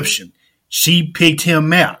 description. She picked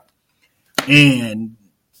him out. And,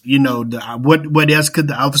 what else could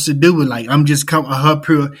the officer do? Like, I'm just coming up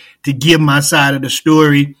here to give my side of the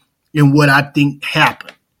story and what I think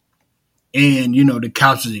happened. And, the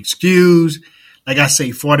cops is excused. Like I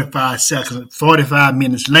say, 45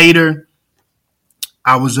 minutes later,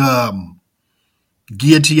 I was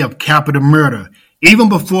guilty of capital murder. Even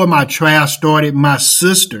before my trial started, my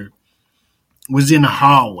sister was in the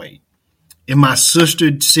hallway. And my sister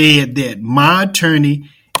said that my attorney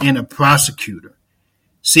and a prosecutor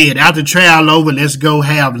said, after trial over, let's go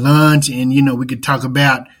have lunch and, we could talk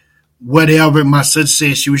about whatever. My sister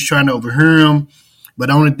said she was trying to overhear him. But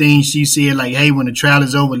the only thing she said, like, hey, when the trial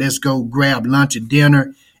is over, let's go grab lunch or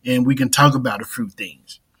dinner and we can talk about a few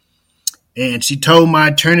things. And she told my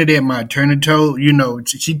attorney that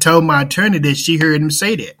she told my attorney that she heard him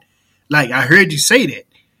say that. Like, I heard you say that.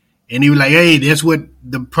 And he was like, hey, that's what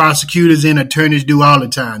the prosecutors and attorneys do all the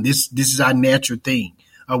time. This is our natural thing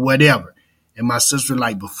or whatever. And my sister was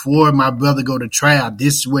like, before my brother go to trial,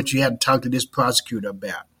 this is what you have to talk to this prosecutor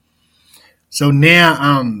about. So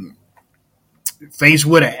now faced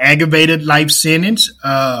with an aggravated life sentence,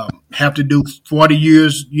 have to do 40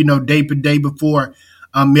 years, day per day before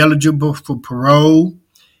I'm eligible for parole.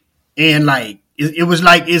 And it was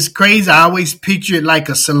like, it's crazy. I always picture it like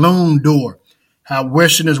a saloon door, how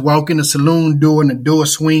Westerners walk in the saloon door and the door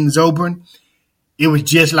swings open. It was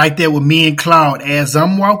just like that with me and Claude. As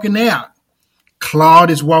I'm walking out,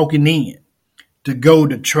 Claude is walking in to go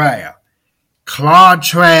to trial. Claude's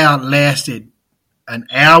trial lasted an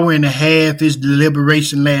hour and a half. His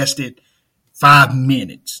deliberation lasted 5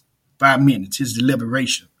 minutes. 5 minutes, his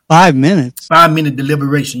deliberation. 5 minutes? 5-minute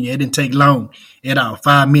deliberation. Yeah, it didn't take long at all.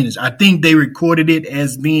 5 minutes. I think they recorded it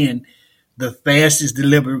as being the fastest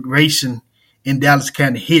deliberation in Dallas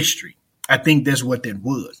County history. I think that's what that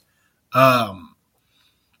was.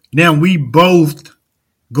 Now, we both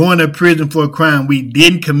going to prison for a crime we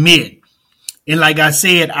didn't commit. And like I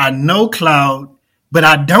said, I know Claude, but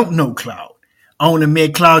I don't know Claude. I only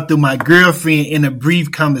met Claude through my girlfriend in the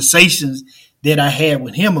brief conversations that I had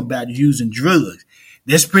with him about using drugs.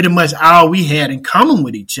 That's pretty much all we had in common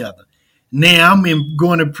with each other. Now I'm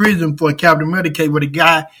going to prison for a capital murder case with a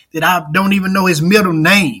guy that I don't even know his middle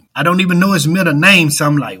name. So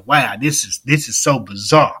I'm like, wow, this is so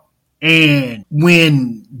bizarre. And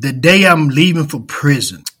when the day I'm leaving for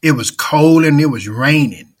prison, it was cold and it was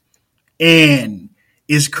raining. And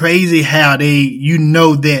it's crazy how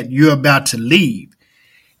that you're about to leave.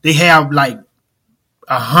 They have like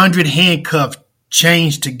 100 handcuffs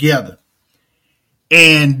chained together.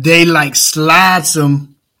 And they like slides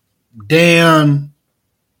them down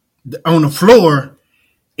on the floor,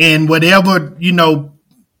 and whatever,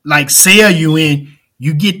 like cell you in,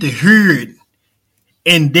 you get to hear it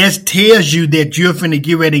And that tells you that you're finna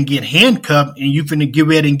get ready and get handcuffed and you're finna get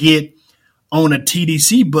ready and get on a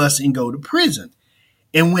TDC bus and go to prison.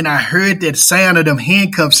 And when I heard that sound of them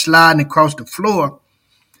handcuffs sliding across the floor,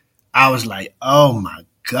 I was like, oh my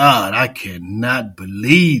God, I cannot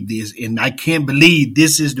believe this. And I can't believe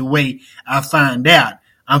this is the way I find out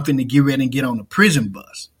I'm finna get ready and get on a prison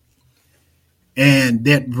bus. And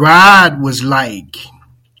that ride was like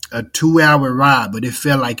a 2-hour ride, but it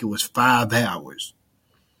felt like it was 5 hours.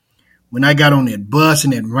 When I got on that bus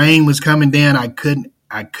and that rain was coming down, I couldn't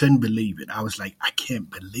believe it. I was like, I can't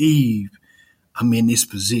believe I'm in this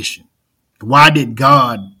position. Why did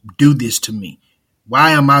God do this to me?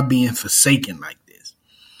 Why am I being forsaken like this?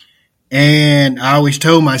 And I always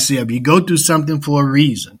told myself, you go through something for a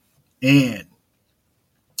reason. And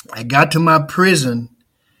I got to my prison,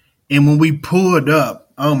 and when we pulled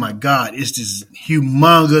up, oh my God, it's this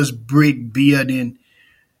humongous brick building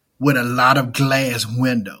with a lot of glass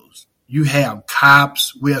windows. You have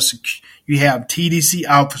cops, you have TDC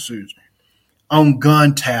officers on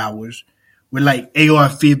gun towers with like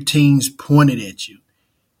AR-15s pointed at you.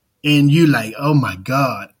 And you like, oh my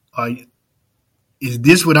God, is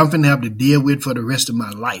this what I'm going to have to deal with for the rest of my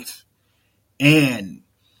life? And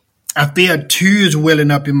I felt tears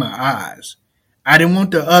welling up in my eyes. I didn't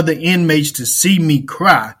want the other inmates to see me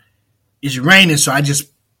cry. It's raining, so I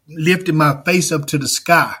just lifted my face up to the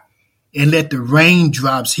sky and let the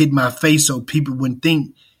raindrops hit my face so people wouldn't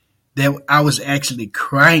think that I was actually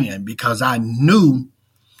crying, because I knew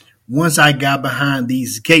once I got behind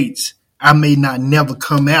these gates, I may not never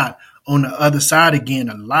come out on the other side again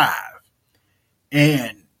alive.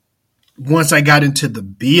 And once I got into the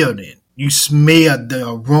building, you smelled the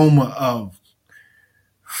aroma of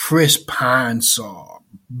fresh pine saw,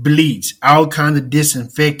 bleach, all kinds of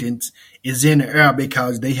disinfectants is in the air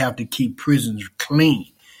because they have to keep prisons clean.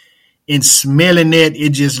 And smelling that, it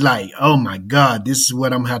just like, oh my God, this is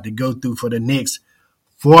what I'm going to have to go through for the next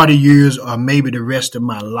 40 years or maybe the rest of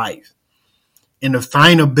my life. And the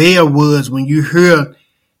final bell was when you hear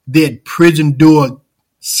that prison door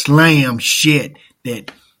slam shut,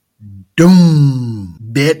 that doom,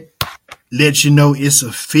 that lets you know it's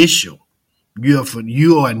official.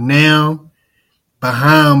 You are now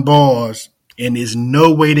behind bars, and there's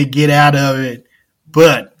no way to get out of it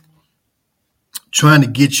but trying to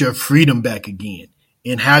get your freedom back again.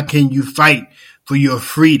 And how can you fight for your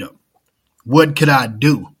freedom? What could I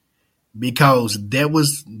do? Because that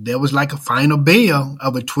was like a final bell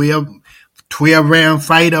of a 12 round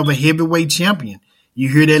fight of a heavyweight champion. You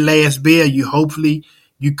hear that last bell, hopefully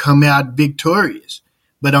you come out victorious.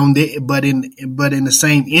 But in the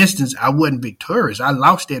same instance, I wasn't victorious. I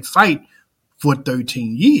lost that fight for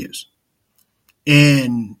 13 years.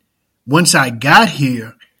 And once I got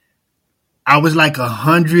here, I was like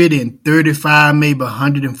 135, maybe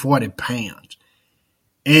 140 pounds.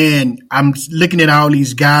 And I'm looking at all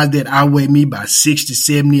these guys that outweigh me by 60,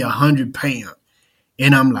 70, 100 pounds.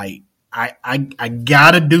 And I'm like, I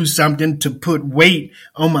got to do something to put weight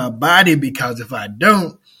on my body, because if I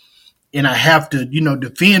don't, and I have to,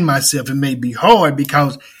 defend myself, it may be hard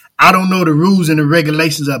because I don't know the rules and the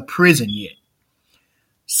regulations of prison yet.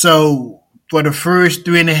 So for the first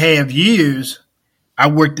 3.5 years, I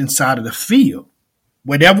worked inside of the field.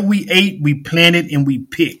 Whatever we ate, we planted and we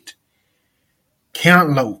picked.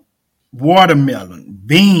 Cantaloupe, watermelon,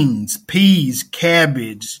 beans, peas,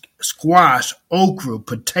 cabbage, squash, okra,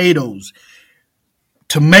 potatoes,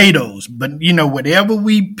 tomatoes. But, whatever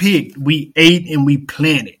we picked, we ate and we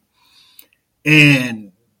planted.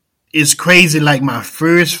 And it's crazy. Like my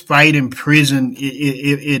first fight in prison,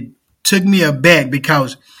 it took me aback,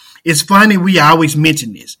 because it's funny. We always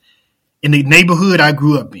mention this in the neighborhood I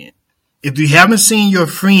grew up in. If you haven't seen your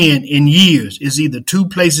friend in years, it's either two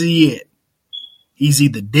places he at. He's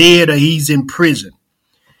either dead or he's in prison.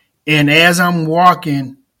 And as I'm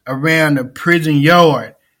walking around the prison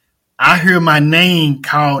yard, I hear my name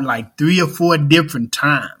called like 3 or 4 different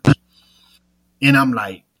times. And I'm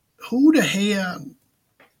like, who the hell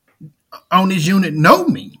on this unit know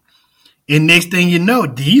me? And next thing you know,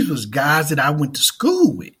 these was guys that I went to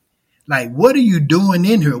school with. Like, what are you doing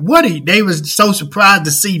in here? They was so surprised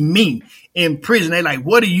to see me in prison. They like,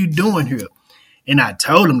 what are you doing here? And I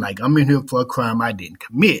told them, like, I'm in here for a crime I didn't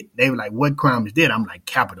commit. They were like, what crime is that? I'm like,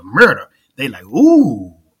 capital murder. They like,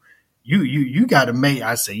 ooh, you got to make.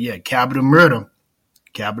 I say, yeah, capital murder.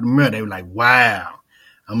 Capital murder. They were like, wow.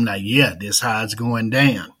 I'm like, yeah, this how it's going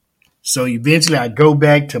down. So eventually I go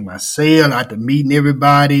back to my cell after meeting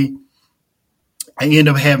everybody. I end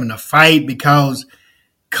up having a fight because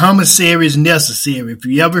commissary is necessary. If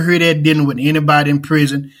you ever heard that dealing with anybody in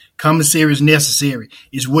prison, commissary is necessary.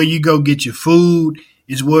 It's where you go get your food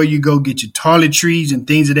It's where you go get your toiletries and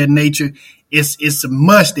things of that nature. It's a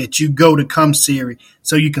must that you go to commissary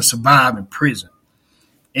so you can survive in prison.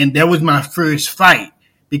 And that was my first fight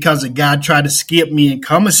because a guy tried to skip me in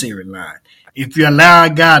commissary line. If you allow a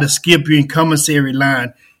guy to skip you in commissary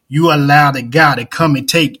line, you allow the guy to come and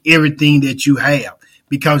take everything that you have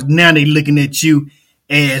because now they're looking at you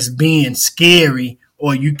as being scary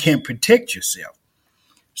or you can't protect yourself.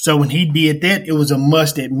 So when he did that, it was a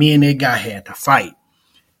must that me and that guy had to fight.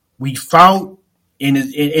 We fought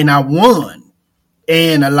and I won.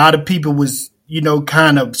 And a lot of people was,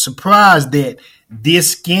 kind of surprised that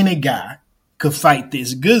this skinny guy could fight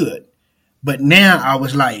this good. But now I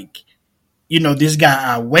was like, this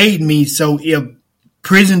guy outweighed me. So if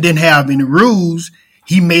prison didn't have any rules,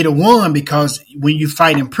 he made a won because when you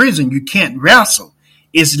fight in prison, you can't wrestle.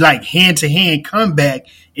 It's like hand-to-hand combat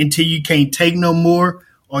until you can't take no more,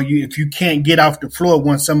 or if you can't get off the floor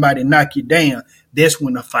once somebody knock you down, that's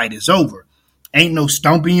when the fight is over. Ain't no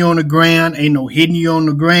stomping you on the ground, ain't no hitting you on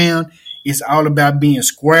the ground. It's all about being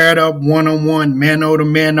squared up, one-on-one, mano to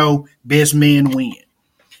mano, best man win.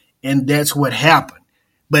 And that's what happened.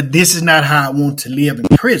 But this is not how I want to live in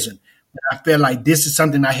prison. But I felt like this is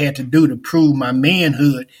something I had to do to prove my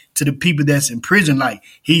manhood to the people that's in prison. Like,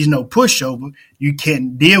 he's no pushover. You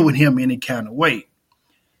can't deal with him any kind of way.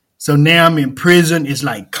 So now I'm in prison. It's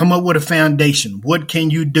like, come up with a foundation. What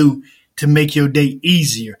can you do to make your day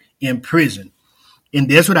easier in prison? And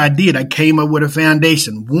that's what I did. I came up with a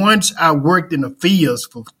foundation. Once I worked in the fields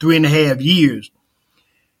for 3.5 years,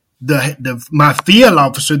 my field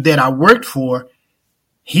officer that I worked for,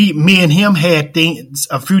 me and him had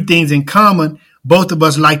a few things in common. Both of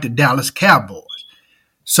us liked the Dallas Cowboys.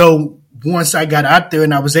 So once I got out there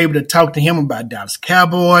and I was able to talk to him about Dallas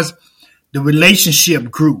Cowboys, the relationship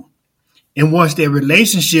grew. And once that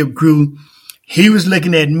relationship grew, he was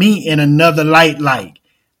looking at me in another light, like,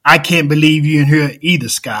 I can't believe you in here either,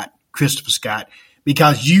 Christopher Scott,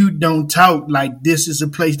 because you don't talk like this is a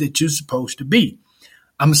place that you're supposed to be.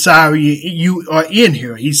 I'm sorry you are in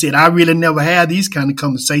here. He said, I really never had these kind of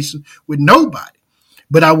conversations with nobody,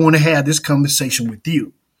 but I want to have this conversation with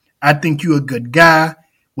you. I think you're a good guy.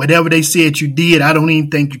 Whatever they said you did, I don't even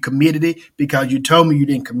think you committed it because you told me you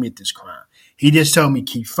didn't commit this crime. He just told me,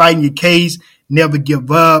 keep fighting your case, never give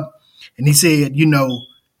up. And he said,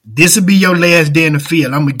 this will be your last day in the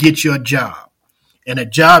field. I'm going to get you a job. And a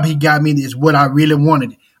job he got me is what I really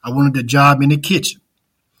wanted. I wanted a job in the kitchen.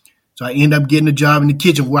 So I ended up getting a job in the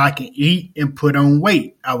kitchen where I can eat and put on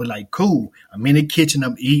weight. I was like, cool. I'm in the kitchen.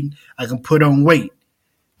 I'm eating. I can put on weight.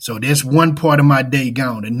 So that's one part of my day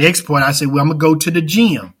gone. The next part, I said, well, I'm going to go to the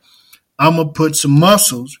gym. I'm going to put some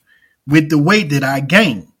muscles with the weight that I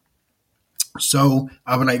gained. So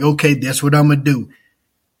I was like, okay, that's what I'm going to do.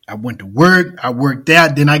 I went to work. I worked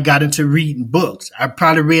out. Then I got into reading books. I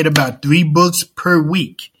probably read about 3 books per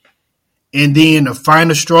week. And then the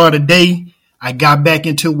final straw of the day, I got back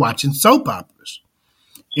into watching soap operas.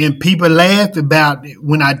 And people laugh about it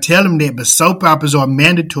when I tell them that, but soap operas are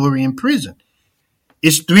mandatory in prison.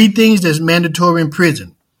 It's 3 things that's mandatory in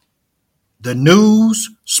prison: the news,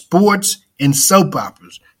 sports, and soap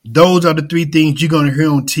operas. Those are the 3 things you're going to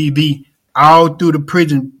hear on TV all through the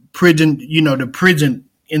prison, the prison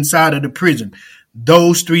inside of the prison.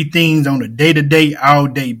 Those 3 things on a day-to-day,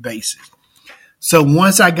 all-day basis. So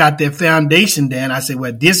once I got that foundation down, I said,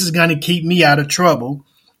 well, this is going to keep me out of trouble.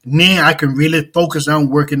 Now I can really focus on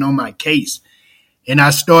working on my case. And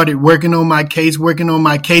I started working on my case,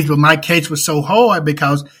 but my case was so hard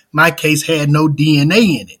because my case had no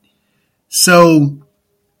DNA in it. So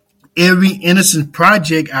every innocence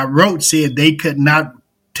project I wrote said they could not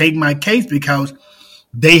take my case because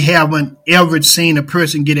they haven't ever seen a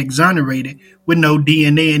person get exonerated with no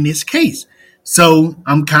DNA in this case. So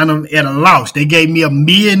I'm kind of at a loss. They gave me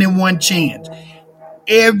 1,000,001 chance.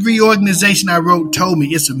 Every organization I wrote told me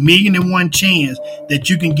it's 1,000,001 chance that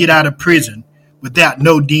you can get out of prison without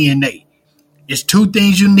no DNA. It's 2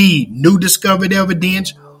 things you need: new discovered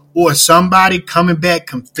evidence or somebody coming back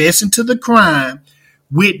confessing to the crime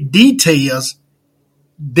with details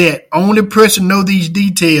that only person know these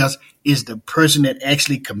details is the person that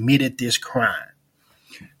actually committed this crime.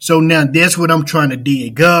 So now that's what I'm trying to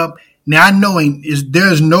dig up. Now I know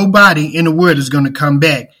there's nobody in the world that's going to come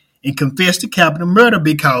back and confess to capital murder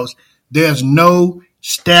because there's no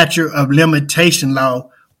statute of limitation law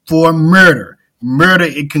for murder. Murder,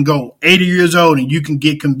 it can go 80 years old and you can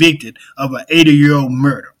get convicted of an 80-year-old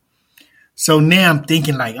murder. So now I'm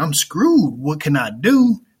thinking like, I'm screwed. What can I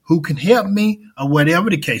do? Who can help me? Or whatever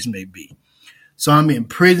the case may be. So I'm in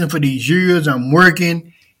prison for these years. I'm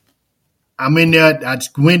working. I'm in there. I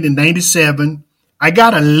went in 97. I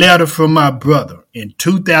got a letter from my brother in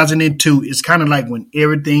 2002. It's kind of like when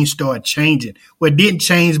everything started changing. Well, it didn't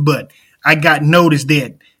change, but I got notice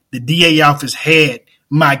that the DA office had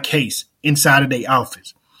my case inside of their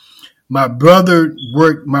office. My brother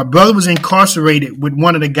was incarcerated with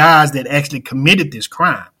one of the guys that actually committed this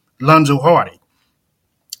crime, Lonzo Hardy.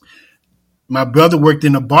 My brother worked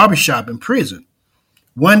in a barbershop in prison.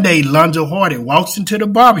 One day, Lonzo Hardy walks into the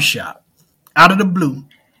barbershop out of the blue,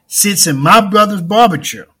 sits in my brother's barber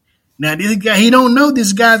chair. Now, this guy, he don't know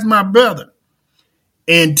this guy's my brother,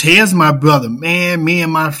 and tells my brother, man, me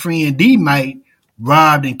and my friend D-Mite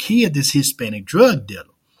robbed and killed this Hispanic drug dealer.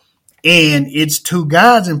 And it's 2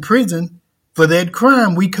 guys in prison for that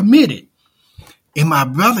crime we committed. And my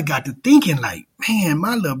brother got to thinking like, man,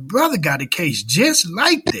 my little brother got a case just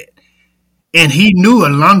like that. And he knew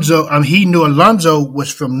Alonzo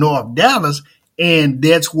was from North Dallas, and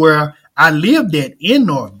that's where I lived at in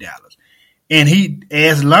North Dallas. And he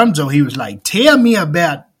asked Alonzo, he was like, tell me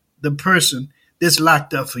about the person that's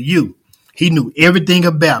locked up for you. He knew everything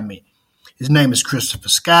about me. His name is Christopher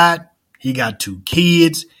Scott. He got 2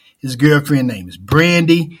 kids. His girlfriend name is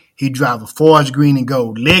Brandy. He drives a Forest Green and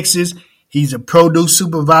Gold Lexus. He's a produce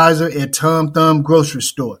supervisor at Tom Thumb grocery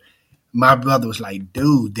store. My brother was like,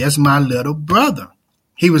 dude, that's my little brother.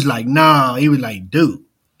 He was like, nah. He was like, dude,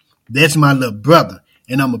 that's my little brother,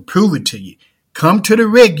 and I'm going to prove it to you. Come to the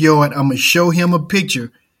rec yard. I'm going to show him a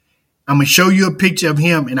picture. I'm going to show you a picture of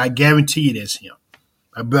him, and I guarantee you that's him.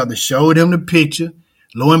 My brother showed him the picture.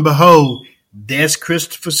 Lo and behold, that's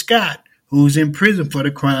Christopher Scott, who's in prison for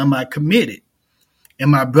the crime I committed.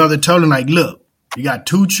 And my brother told him, like, look, you got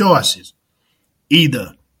 2 choices.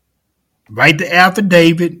 Either write the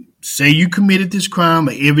affidavit, say you committed this crime,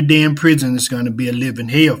 or every day in prison is going to be a living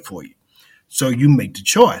hell for you. So you make the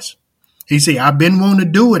choice. He said, I've been wanting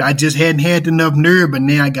to do it. I just hadn't had enough nerve, but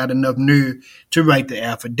now I got enough nerve to write the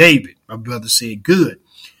affidavit. My brother said, good.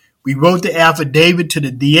 We wrote the affidavit to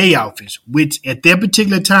the DA office, which at that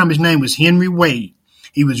particular time, his name was Henry Wade.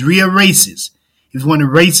 He was real racist. He was one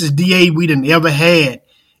of the racist DA we done ever had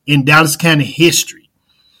in Dallas County history.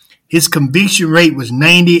 His conviction rate was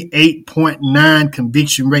 98.9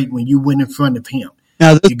 conviction rate when you went in front of him.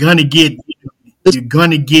 Now, you're gonna get,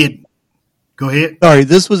 go ahead. Sorry,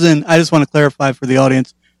 this was I just want to clarify for the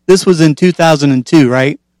audience. This was in 2002,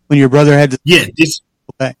 right? When your brother had to. Yeah,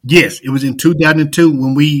 okay. Yes, it was in 2002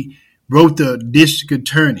 when we wrote the district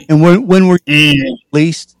attorney. And when were you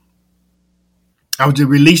released? I was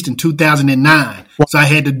released in 2009, so I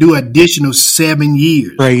had to do additional 7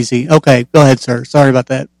 years. Crazy. Okay, go ahead, sir. Sorry about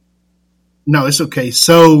that. No, it's okay.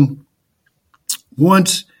 So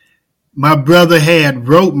once my brother had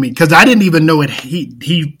wrote me, because I didn't even know it.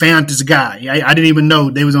 He found this guy. I didn't even know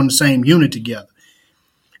they was on the same unit together.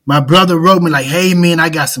 My brother wrote me like, hey, man, I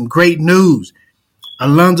got some great news.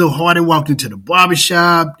 Alonzo Hardy walked into the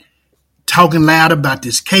barbershop talking loud about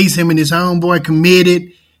this case him and his homeboy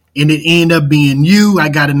committed, and it ended up being you. I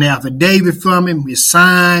got an affidavit from him. It's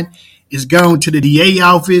signed. It's gone to the DA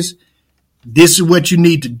office. This is what you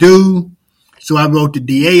need to do. So I wrote the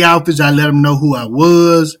DA office. I let them know who I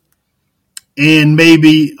was. And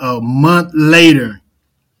maybe a month later,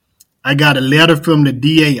 I got a letter from the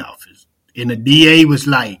DA office. And the DA was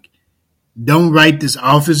like, don't write this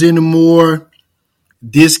office anymore.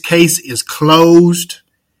 This case is closed.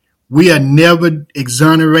 We will never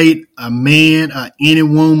exonerate a man or any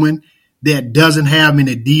woman that doesn't have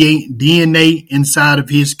any DNA inside of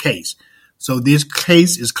his case. So this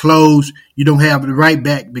case is closed. You don't have the right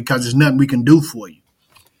back because there's nothing we can do for you.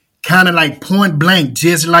 Kind of like point blank,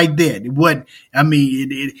 just like that.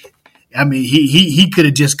 He could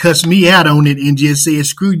have just cussed me out on it and just said,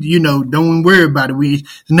 screw you, don't worry about it. There's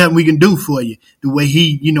nothing we can do for you. The way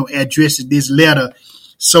he, addresses this letter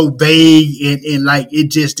so vague and like it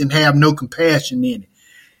just didn't have no compassion in it.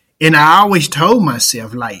 And I always told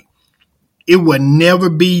myself, like, it will never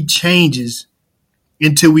be changes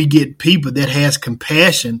until we get people that has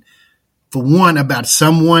compassion, for one, about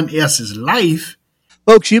someone else's life.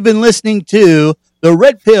 Folks, you've been listening to the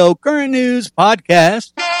Red Pill Current News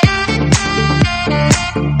Podcast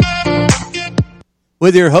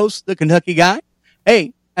with your host, the Kentucky Guy.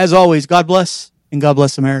 Hey, as always, God bless and God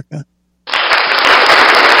bless America.